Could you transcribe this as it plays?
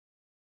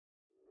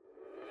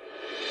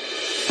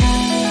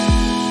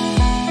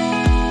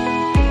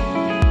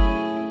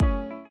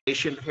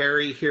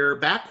Harry here,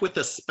 back with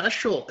a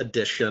special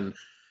edition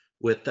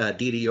with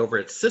DD over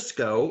at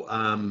Cisco.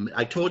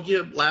 I told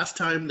you last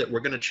time that we're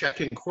going to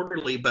check in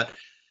quarterly, but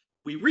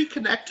we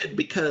reconnected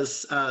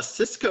because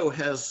Cisco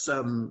has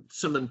some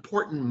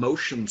important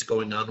motions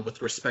going on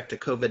with respect to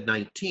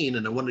COVID-19,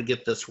 and I want to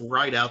get this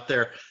right out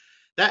there.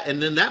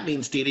 And then that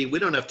means, DD, we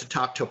don't have to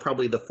talk till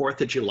probably the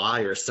 4th of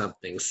July or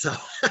something. So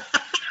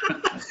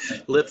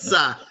let's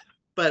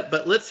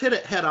but let's hit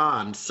it head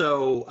on.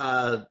 So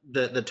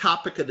the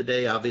topic of the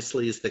day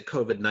obviously is the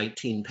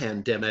COVID-19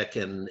 pandemic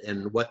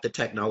and what the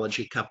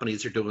technology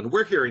companies are doing.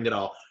 We're hearing it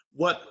all.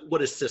 What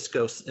is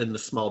Cisco in the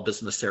small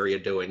business area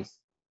doing?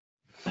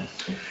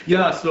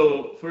 Yeah,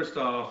 so first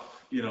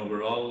off,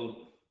 we're all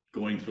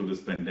going through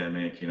this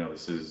pandemic.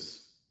 This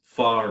is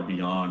far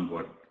beyond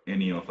what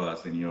any of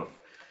us,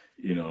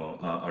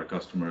 our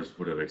customers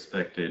would have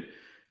expected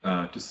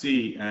to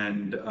see.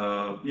 And,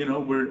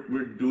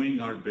 we're doing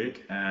our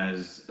bit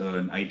as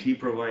an IT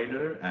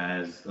provider,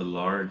 as a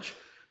large,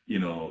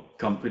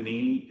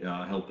 company,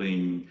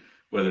 helping,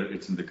 whether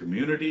it's in the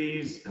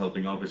communities,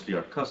 helping obviously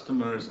our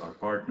customers, our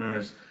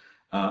partners,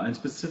 and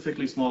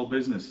specifically small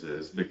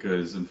businesses,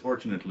 because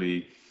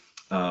unfortunately,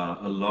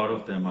 a lot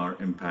of them are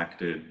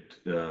impacted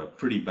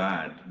pretty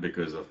bad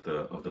because of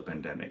the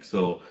pandemic.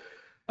 So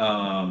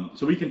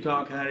we can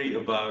talk, Harry,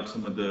 about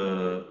some of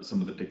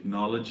the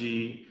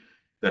technology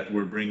that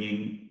we're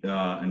bringing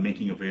and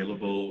making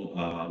available,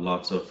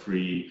 lots of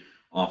free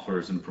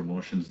offers and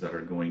promotions that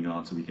are going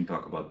on. So we can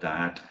talk about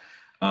that.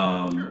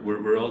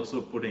 We're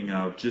also putting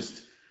out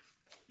just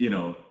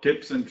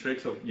tips and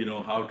tricks of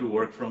how to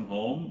work from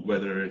home,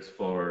 whether it's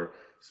for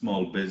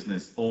small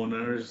business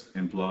owners,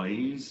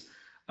 employees,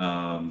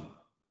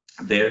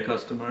 their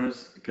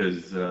customers,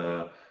 because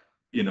we're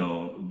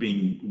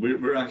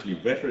actually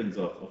veterans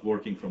of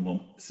working from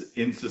home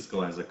in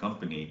Cisco as a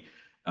company,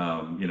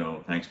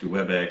 thanks to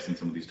WebEx and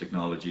some of these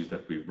technologies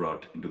that we've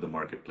brought into the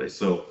marketplace.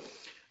 So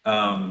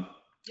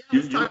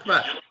let's talk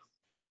about it.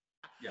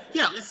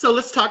 Yeah, so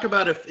let's talk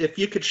about if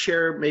you could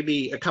share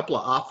maybe a couple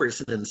of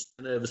offers and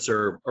incentives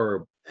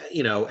or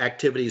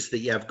activities that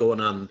you have going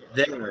on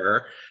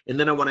there, and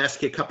then I want to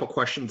ask you a couple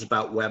questions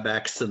about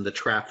WebEx and the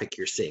traffic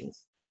you're seeing.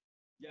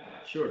 Yeah,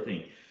 sure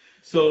thing.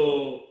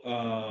 So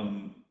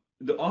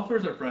the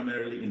offers are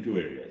primarily in two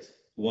areas.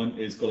 One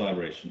is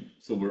collaboration.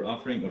 So we're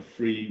offering a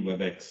free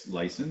WebEx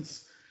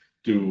license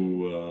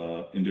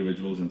to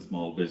individuals and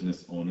small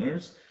business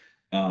owners.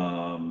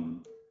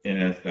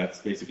 And that's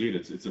basically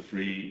it. It's a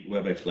free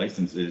WebEx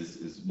license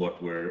is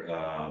what we're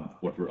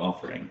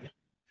offering.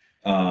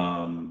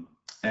 And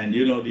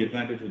the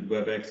advantage with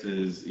WebEx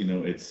is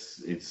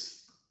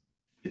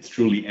it's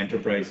truly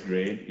enterprise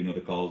grade.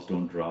 The calls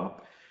don't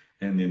drop.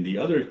 And then the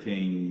other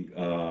thing,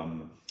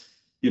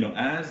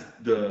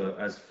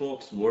 as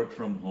folks work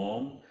from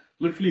home,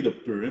 literally the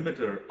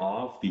perimeter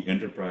of the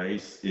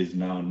enterprise is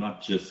now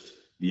not just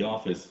the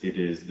office; it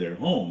is their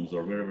homes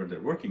or wherever they're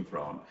working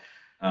from.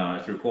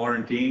 If you're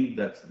quarantined,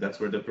 that's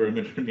where the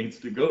perimeter needs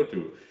to go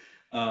to.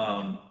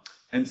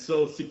 And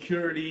so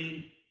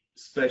security,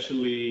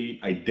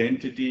 especially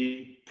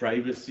identity,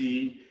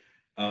 privacy,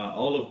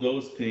 all of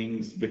those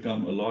things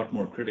become a lot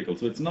more critical.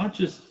 So it's not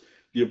just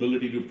the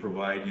ability to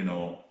provide,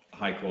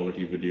 high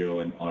quality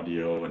video and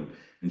audio and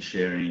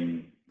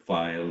sharing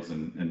files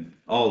and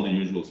all the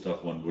usual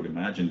stuff one would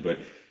imagine, but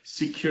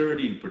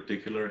security in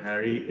particular,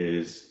 Harry,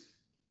 is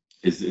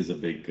a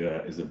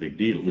big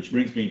deal, which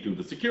brings me to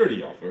the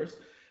security offers.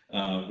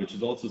 Which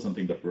is also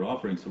something that we're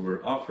offering. So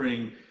we're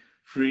offering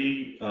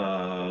free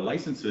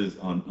licenses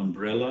on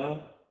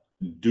Umbrella,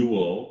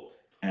 Duo,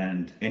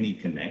 and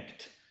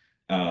AnyConnect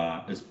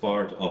as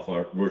part of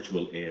our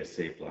virtual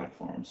ASA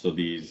platform. So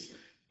these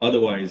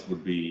otherwise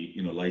would be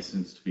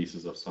licensed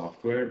pieces of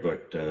software,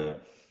 but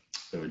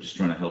we're just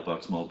trying to help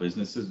out small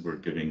businesses. We're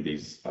giving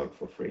these out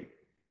for free.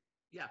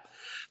 Yeah.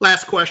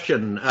 Last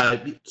question.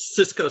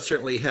 Cisco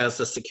certainly has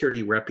a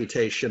security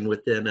reputation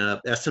within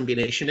SMB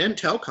Nation and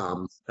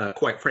telecom.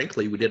 Quite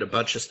frankly, we did a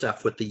bunch of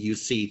stuff with the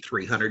UC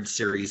 300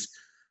 series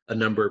a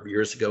number of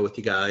years ago with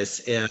you guys,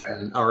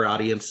 and our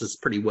audience is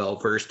pretty well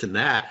versed in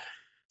that.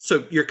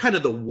 So you're kind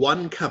of the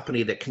one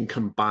company that can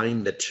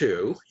combine the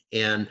two.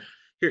 And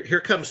here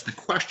comes the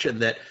question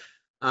that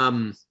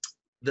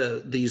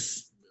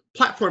these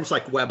platforms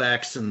like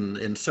WebEx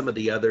and some of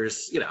the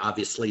others,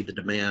 obviously the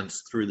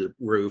demand's through the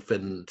roof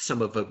and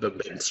some of them have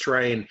been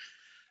strained.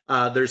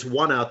 There's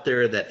one out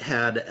there that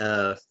had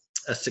a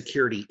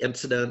security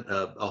incident,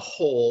 a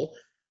hole.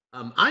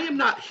 I am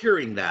not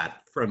hearing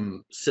that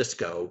from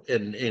Cisco,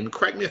 and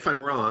correct me if I'm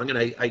wrong, and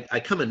I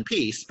come in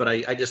peace, but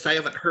I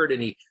haven't heard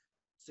any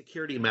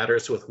security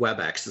matters with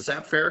WebEx. Is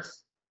that fair?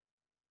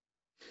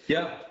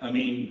 Yeah, I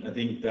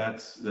think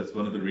that's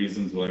one of the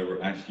reasons why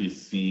we're actually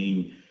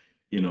seeing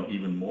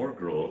even more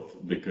growth,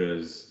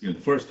 because the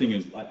first thing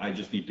is I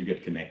just need to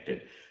get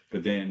connected,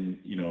 but then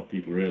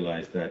people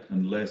realize that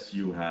unless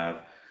you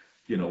have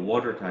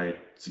watertight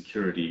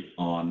security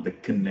on the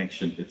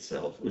connection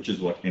itself, which is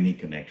what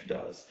AnyConnect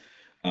does,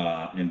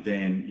 and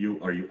then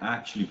are you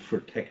actually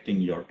protecting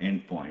your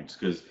endpoints,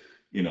 because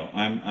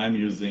I'm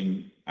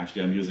using a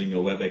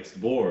WebEx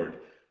board.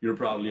 You're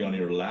probably on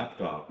your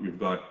laptop. You've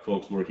got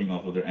folks working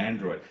off of their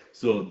Android.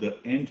 So the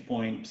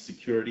endpoint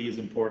security is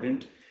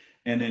important.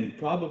 And then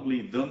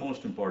probably the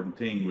most important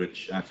thing,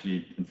 which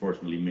actually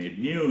unfortunately made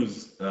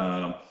news,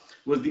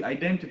 was the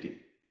identity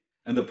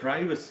and the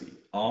privacy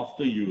of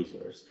the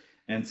users.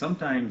 And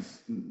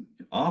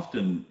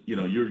often,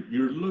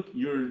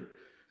 you're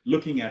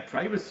looking at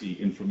privacy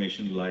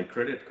information like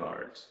credit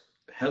cards,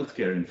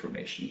 healthcare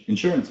information,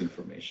 insurance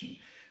information.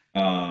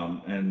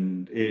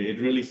 And it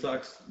really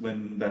sucks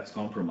when that's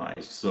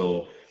compromised.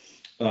 So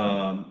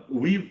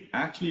we've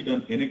actually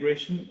done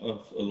integration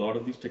of a lot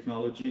of these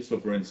technologies. So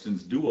for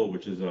instance, Duo,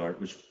 which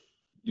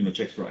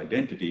checks for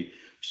identity,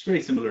 which is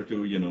very similar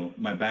to,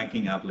 my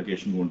banking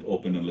application won't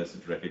open unless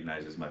it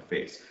recognizes my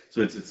face.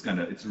 So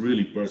it's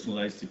really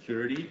personalized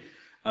security.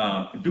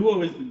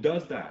 Duo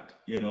does that,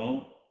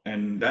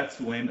 and that's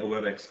when a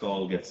WebEx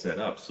call gets set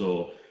up.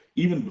 So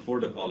even before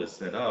the call is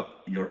set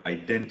up, your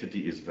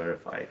identity is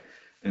verified.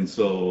 And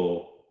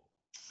so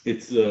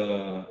it's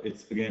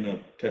again a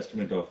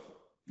testament of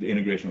the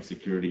integration of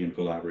security and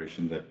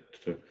collaboration that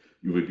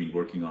you've been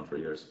working on for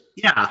years.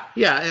 Yeah,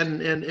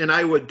 and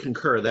I would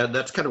concur.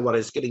 That's kind of what I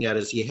was getting at.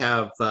 Is you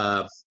have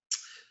the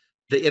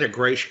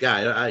integration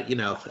guy,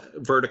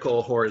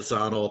 vertical,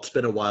 horizontal. It's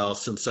been a while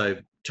since I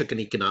took an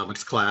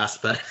economics class,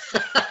 but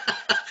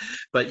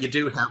but you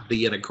do have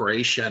the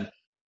integration.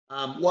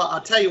 Well,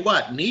 I'll tell you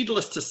what.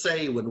 Needless to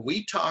say, when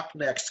we talk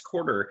next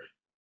quarter,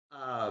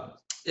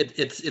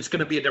 it's going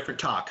to be a different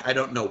talk. I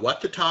don't know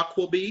what the talk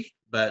will be,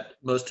 but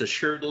most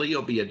assuredly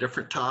it'll be a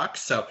different talk.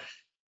 So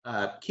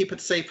keep it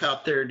safe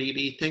out there,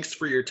 DD. Thanks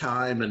for your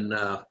time, and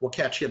we'll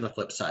catch you on the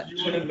flip side. Do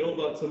you want to know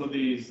about some of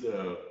these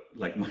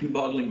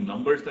mind-boggling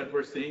numbers that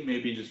we're seeing?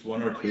 Maybe just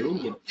one or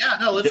two. Yeah,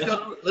 no.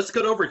 Let's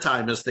go to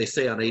overtime, as they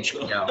say on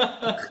HBO.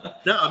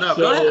 No. So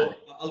go ahead.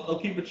 I'll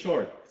keep it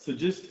short. So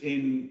just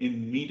in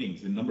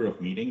meetings, the number of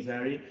meetings,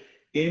 Harry,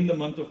 in the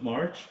month of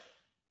March,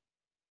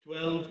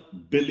 12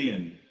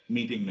 billion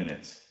meeting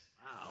minutes.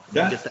 Wow.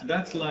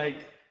 That's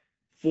like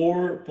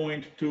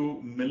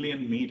 4.2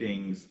 million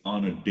meetings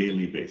on a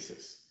daily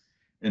basis.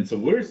 And so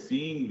we're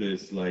seeing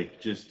this around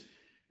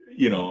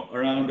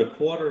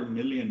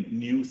 250,000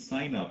 new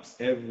signups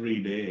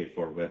every day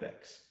for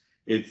WebEx.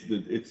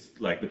 It's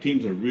like the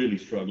teams are really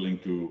struggling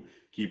to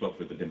keep up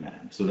with the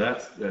demand. So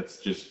that's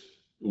just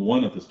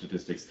one of the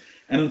statistics.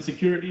 And on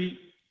security,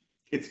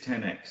 it's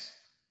 10x.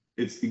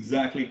 It's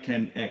exactly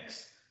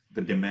 10x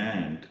the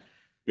demand,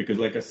 because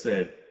like I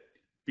said,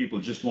 people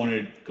just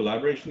wanted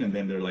collaboration, and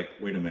then they're like,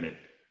 wait a minute,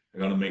 I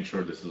got to make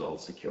sure this is all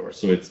secure.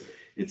 So it's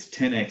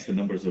 10x. The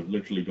numbers have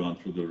literally gone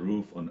through the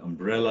roof on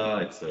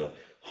Umbrella. It's a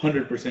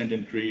 100%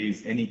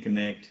 increase.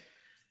 AnyConnect,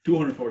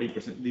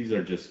 240%. These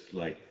are just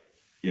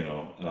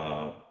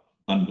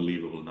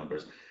unbelievable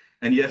numbers.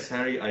 And yes,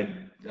 Harry,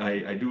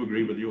 I do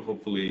agree with you.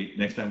 Hopefully,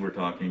 next time we're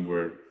talking,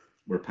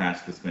 we're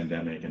past this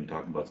pandemic and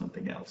talking about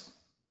something else.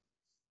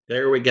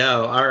 There we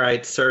go. All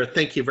right, sir.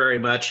 Thank you very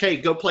much. Hey,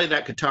 go play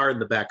that guitar in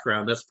the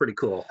background. That's pretty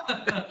cool.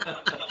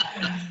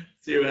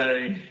 See you,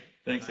 Harry.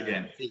 Thanks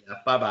again. See ya.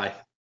 Bye-bye.